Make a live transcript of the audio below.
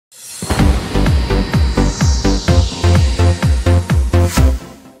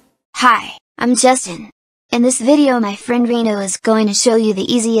Hi, I'm Justin. In this video my friend Reno is going to show you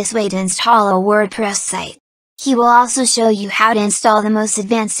the easiest way to install a WordPress site. He will also show you how to install the most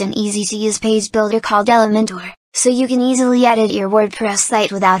advanced and easy to use page builder called Elementor, so you can easily edit your WordPress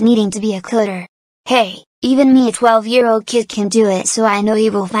site without needing to be a coder. Hey, even me, a 12-year-old kid, can do it, so I know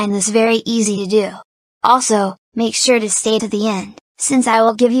you will find this very easy to do. Also, make sure to stay to the end, since I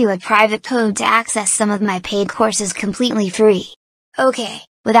will give you a private code to access some of my paid courses completely free. Okay,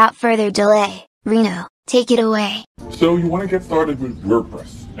 without further delay, Reno, take it away. So you want to get started with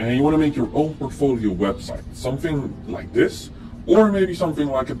WordPress, and you want to make your own portfolio website, something like this, or maybe something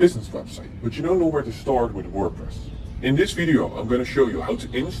like a business website, but you don't know where to start with WordPress. In this video, I'm going to show you how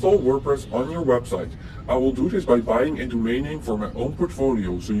to install WordPress on your website. I will do this by buying a domain name for my own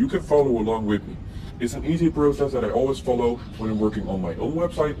portfolio, so you can follow along with me. It's an easy process that I always follow when I'm working on my own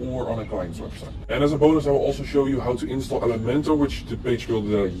website or on a client's website. And as a bonus, I will also show you how to install Elementor, which is the page builder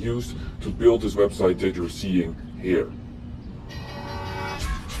that I used to build this website that you're seeing here.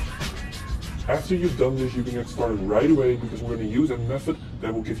 After you've done this, you can get started right away, because we're going to use a method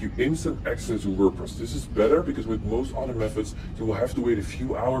that will give you instant access to WordPress. This is better because with most other methods, you will have to wait a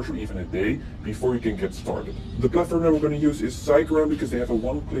few hours or even a day before you can get started. The platform that we're going to use is SiteGround, because they have a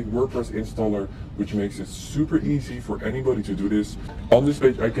one-click WordPress installer, which makes it super easy for anybody to do this. On this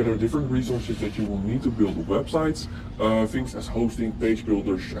page, I gather different resources that you will need to build websites, things as hosting, page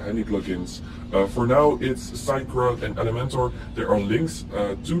builders, handy plugins. For now, it's SiteGround and Elementor. There are links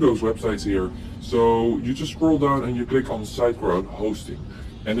to those websites here. So you just scroll down and you click on SiteGround hosting,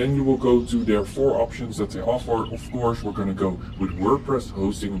 and then you will go to their 4 options that they offer. Of course, we're going to go with WordPress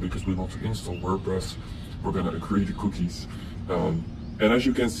hosting because we want to install WordPress. We're going to agree to cookies. And as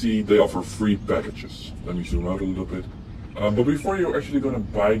you can see, they offer free packages. Let me zoom out a little bit. But before you're actually going to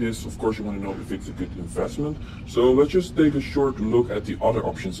buy this, of course, you want to know if it's a good investment. So let's just take a short look at the other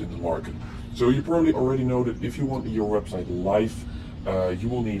options in the market. So you probably already know that if you want your website live, you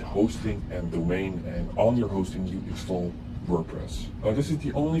will need hosting and domain, and on your hosting you install WordPress. This is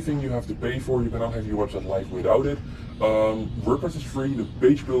the only thing you have to pay for. You cannot have your website live without it. WordPress is free, the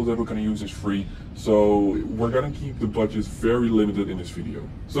page builder that we're going to use is free, so we're going to keep the budgets very limited in this video.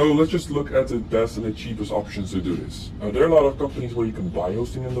 So let's just look at the best and the cheapest options to do this. There are a lot of companies where you can buy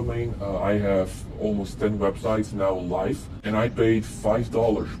hosting and domain. I have almost 10 websites now live, and I paid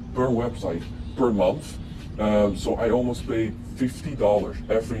 $5 per website per month. So I almost paid $50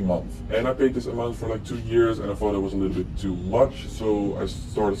 every month, and I paid this amount for like 2 years, and I thought it was a little bit too much, so I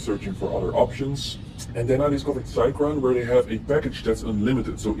started searching for other options. And then I discovered SiteGround, where they have a package that's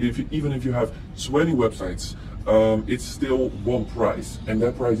unlimited. So even if you have 20 websites, it's still one price, and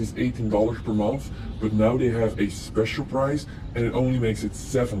that price is $18 per month. But now they have a special price, and it only makes it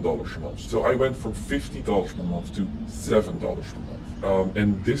 $7 per month. So I went from $50 per month to $7 per month.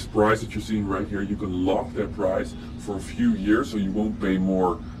 And this price that you're seeing right here, you can lock that price for a few years, so you won't pay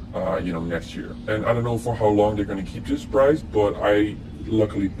more, next year. And I don't know for how long they're going to keep this price, but I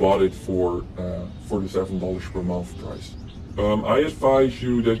luckily bought it for the $7 per month price. I advise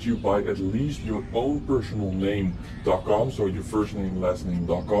you that you buy at least your own personal name.com, so your first name, last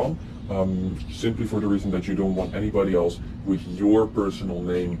name.com, simply for the reason that you don't want anybody else with your personal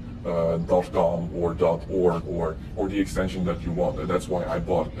name .com or .org or the extension that you want. And that's why I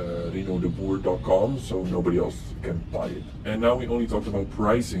bought renodeboer.com, so nobody else can buy it. And now we only talked about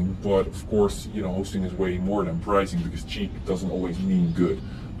pricing, but of course, hosting is way more than pricing, because cheap doesn't always mean good.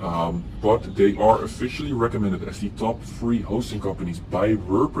 But they are officially recommended as the top 3 hosting companies by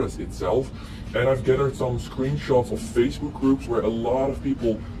WordPress itself. And I've gathered some screenshots of Facebook groups where a lot of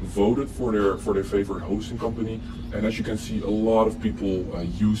people voted for their favorite hosting company. And as you can see, a lot of people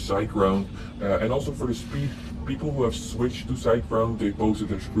use SiteGround. And also for the speed, people who have switched to SiteGround, they posted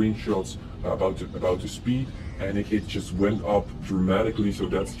their screenshots about the speed, and it just went up dramatically. So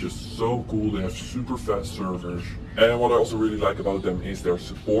that's just so cool. They have super fast servers. And what I also really like about them is their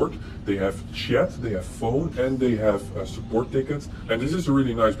support. They have chat, they have phone, and they have support tickets. And this is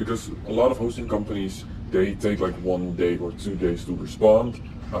really nice, because a lot of hosting companies, they take like 1 day or 2 days to respond.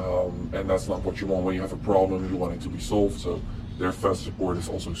 And that's not what you want. When you have a problem, you want it to be solved. So their fast support is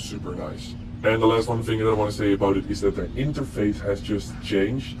also super nice. And the last one thing that I want to say about it is that their interface has just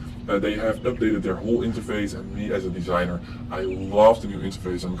changed. They have updated their whole interface, and me as a designer, I love the new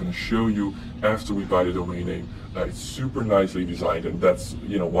interface. I'm going to show you after we buy the domain name. It's super nicely designed, and that's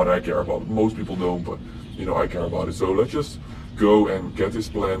what I care about. Most people don't, but I care about it. So let's just go and get this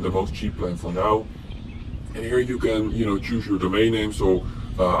plan, the most cheap plan for now. And here you can choose your domain name. So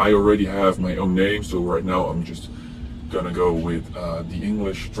I already have my own name, so right now I'm just gonna go with the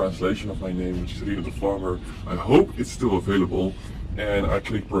English translation of my name, which is Reno the Farmer. I hope it's still available. and I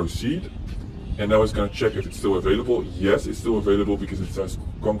click proceed. And now it's going to check if it's still available. Yes, it's still available because it says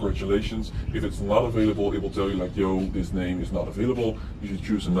congratulations. If it's not available, it will tell you like, yo, this name is not available. You should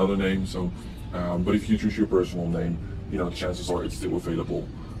choose another name. So, but if you choose your personal name, you know, chances are it's still available,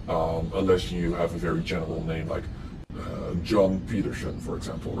 unless you have a very general name like John Peterson, for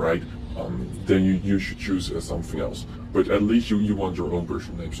example, right? Then you should choose something else. But at least you want your own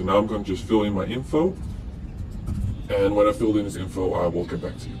personal name. So now I'm going to just fill in my info. And when I filled in this info, I will get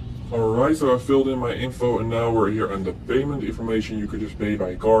back to you. Alright, so I filled in my info and now we're here on the payment information. You could just pay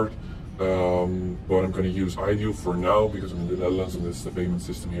by card, but I'm going to use Ideal for now because I'm in the Netherlands and this is the payment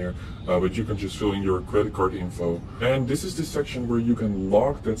system here. But you can just fill in your credit card info. And this is the section where you can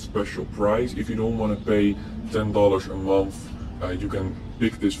lock that special price. If you don't want to pay $10 a month, you can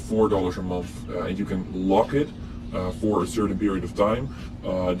pick this $4 a month and you can lock it for a certain period of time.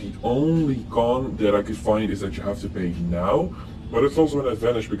 The only con that I could find is that you have to pay now. But it's also an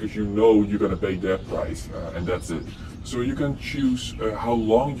advantage because you know you're going to pay that price and that's it. So you can choose how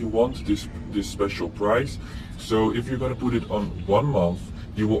long you want this special price. So if you're going to put it on 1 month,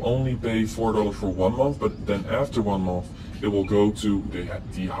 you will only pay $4 for 1 month, but then after 1 month, it will go to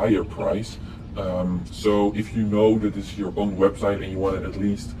the higher price. So if you know that this is your own website and you want it at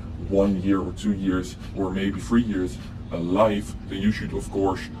least 1 year or 2 years or maybe 3 years live, then you should of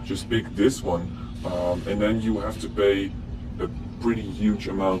course just pick this one. And then you have to pay a pretty huge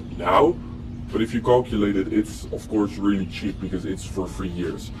amount now, but if you calculate it, it's of course really cheap because it's for 3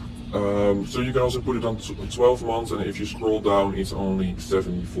 years. So you can also put it on 12 months, and if you scroll down, it's only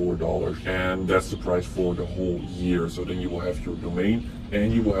 $74, and that's the price for the whole year. So then you will have your domain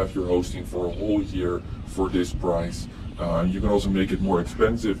and you will have your hosting for a whole year for this price. You can also make it more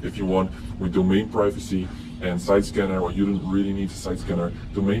expensive if you want with domain privacy and site scanner, or you don't really need a site scanner.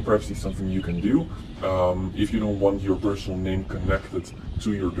 Domain privacy is something you can do if you don't want your personal name connected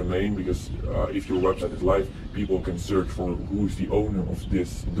to your domain, because if your website is live, people can search for who is the owner of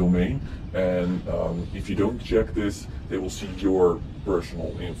this domain, and if you don't check this, they will see your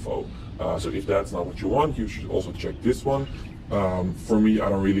personal info. So if that's not what you want, you should also check this one. For me, I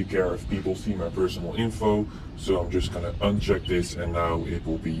don't really care if people see my personal info, so I'm just gonna uncheck this, and now it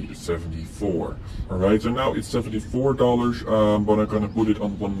will be 74. Alright, so now it's $74, but I'm gonna put it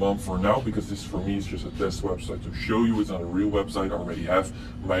on 1 month for now, because this for me is just a test website to show you. It's not a real website. I already have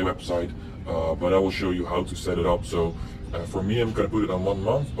my website, but I will show you how to set it up. So for me, I'm gonna put it on 1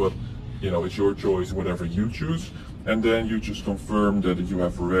 month, but you know, it's your choice, whatever you choose. And then you just confirm that you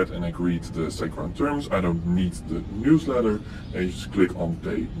have read and agreed to the SiteGround terms. I don't need the newsletter, and you just click on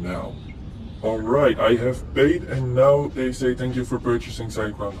pay now. Alright, I have paid, and now they say thank you for purchasing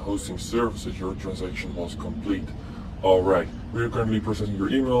SiteGround hosting services. Your transaction was complete. Alright, we are currently processing your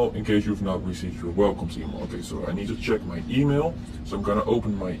email in case you've not received your welcomes email. Okay, so I need to check my email. So I'm gonna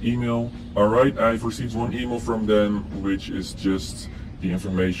open my email. Alright, I've received 1 email from them, which is just the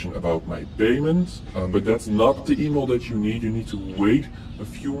information about my payment, but that's not the email that you need. You need to wait a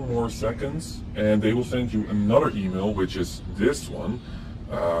few more seconds and they will send you another email, which is this one.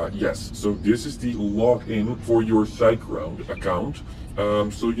 Yes, so this is the login for your SiteGround account.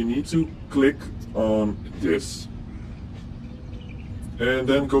 So you need to click on this and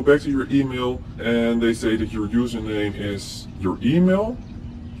then go back to your email, and they say that your username is your email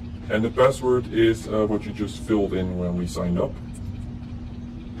and the password is what you just filled in when we signed up.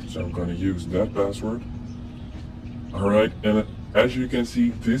 So I'm going to use that password. Alright, and as you can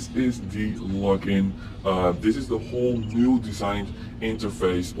see, this is the login. This is the whole new designed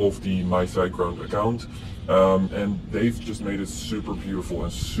interface of the My SiteGround account. And they've just made it super beautiful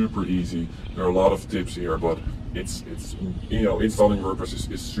and super easy. There are a lot of tips here, but it's you know, installing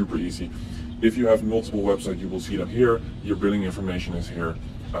WordPress is super easy. If you have multiple websites, you will see them here. Your billing information is here.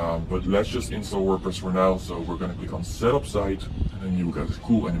 But let's just install WordPress for now. So we're going to click on Setup Site, and then you will get this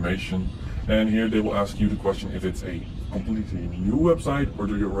cool animation. And here they will ask you the question if it's a completely new website or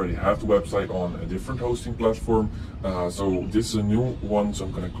do you already have the website on a different hosting platform. So this is a new one, so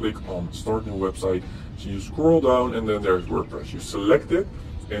I'm going to click on Start New Website. So you scroll down and then there's WordPress. You select it,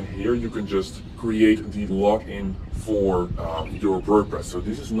 and here you can just create the login for your WordPress. So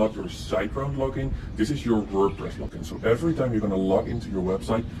this is not your SiteGround login, this is your WordPress login. So every time you're going to log into your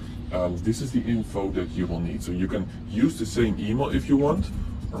website, this is the info that you will need. So you can use the same email if you want.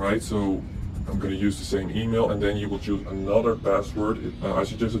 Alright, so I'm going to use the same email, and then you will choose another password. I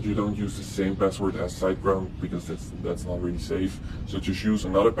suggest that you don't use the same password as SiteGround because that's not really safe. So to choose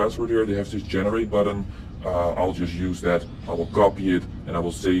another password here, they have this generate button. I'll just use that. I will copy it and I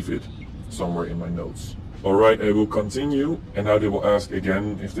will save it somewhere in my notes. Alright, I will continue, and now they will ask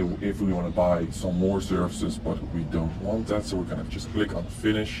again if we want to buy some more services, but we don't want that, so we're gonna just click on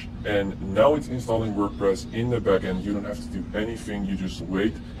finish. And now it's installing WordPress in the backend. You don't have to do anything, you just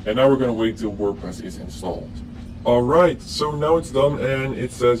wait. And now we're gonna wait till WordPress is installed. Alright, so now it's done and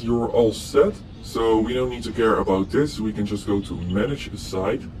it says you're all set. So we don't need to care about this, we can just go to manage a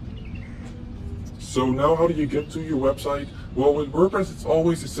site. So now how do you get to your website? Well, with WordPress it's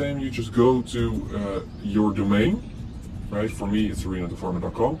always the same. You just go to your domain, right? For me it's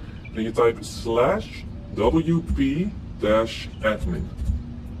arenadefarmer.com. Then you type /wp-admin.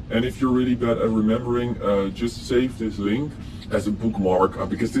 And if you're really bad at remembering, just save this link as a bookmark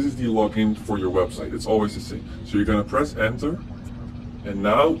because this is the login for your website. It's always the same. So you're gonna press enter, and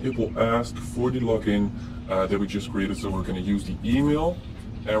now it will ask for the login that we just created. So we're gonna use the email,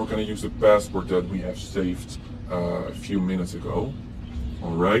 and we're going to use the password that we have saved a few minutes ago.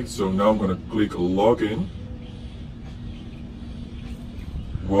 Alright, so now I'm going to click login.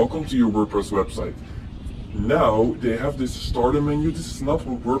 Welcome to your WordPress website. Now they have this starter menu. This is not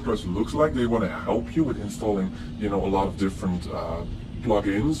what WordPress looks like. They want to help you with installing, a lot of different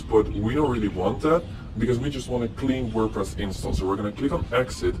plugins, but we don't really want that because we just want a clean WordPress install. So we're going to click on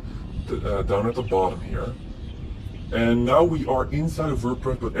exit down at the bottom here. And now we are inside of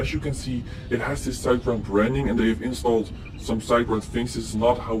WordPress, but as you can see, it has this SiteGround branding and they've installed some SiteGround things. This is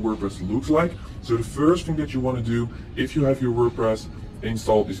not how WordPress looks like. So the first thing that you want to do, if you have your WordPress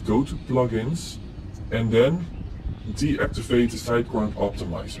installed, is go to plugins and then deactivate the SiteGround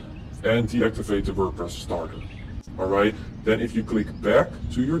optimizer and deactivate the WordPress starter. Alright, then if you click back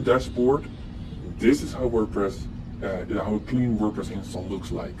to your dashboard, this is how WordPress, how a clean WordPress install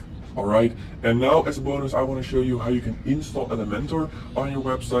looks like. Alright, and now as a bonus I want to show you how you can install Elementor on your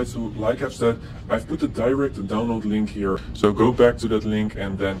website. So like I've said, I've put the direct download link here. So go back to that link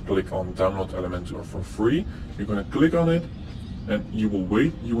and then click on download Elementor for free. You're going to click on it and you will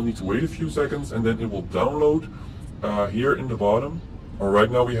need to wait a few seconds and then it will download here in the bottom. Alright,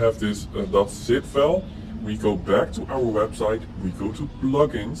 now we have this .zip file. We go back to our website, we go to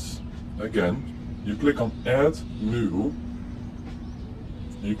plugins again, you click on add new.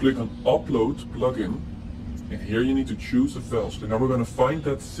 You click on upload plugin, and here you need to choose the file. So now we're going to find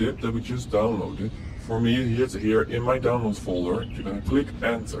that zip that we just downloaded. For me, it's here in my downloads folder. You're going to click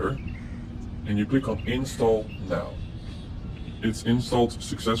enter, and you click on install now. It's installed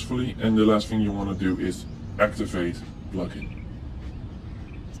successfully, and the last thing you want to do is activate plugin.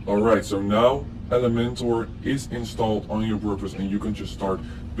 Alright, so now Elementor is installed on your WordPress and you can just start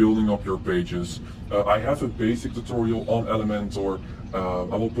building up your pages. I have a basic tutorial on Elementor.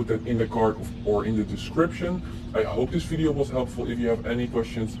 I will put that in the card or in the description. I hope this video was helpful. If you have any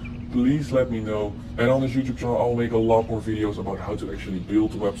questions, please let me know. And on this YouTube channel, I'll make a lot more videos about how to actually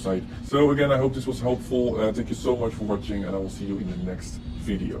build a website. So again, I hope this was helpful. Thank you so much for watching, and I will see you in the next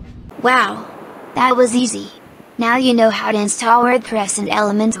video. Wow, that was easy. Now you know how to install WordPress and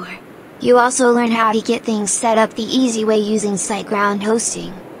Elementor. You also learn how to get things set up the easy way using SiteGround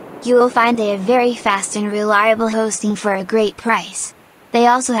hosting. You will find they have very fast and reliable hosting for a great price. They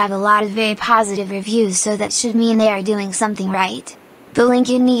also have a lot of very positive reviews, so that should mean they are doing something right. The link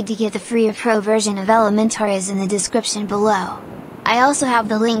you need to get the free or pro version of Elementor is in the description below. I also have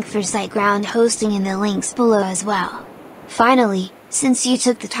the link for SiteGround hosting in the links below as well. Finally, since you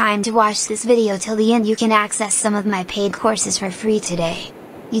took the time to watch this video till the end, you can access some of my paid courses for free today.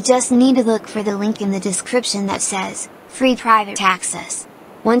 You just need to look for the link in the description that says, Free Private Access.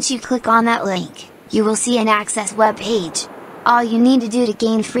 Once you click on that link, you will see an access web page. All you need to do to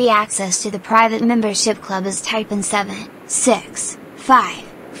gain free access to the private membership club is type in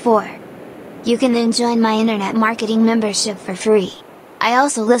 7654. You can then join my internet marketing membership for free. I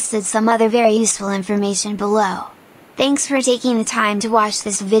also listed some other very useful information below. Thanks for taking the time to watch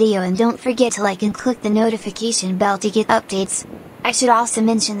this video, and don't forget to like and click the notification bell to get updates. I should also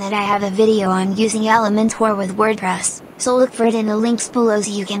mention that I have a video on using Elementor with WordPress, so look for it in the links below so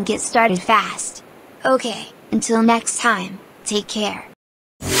you can get started fast. Okay, until next time, take care.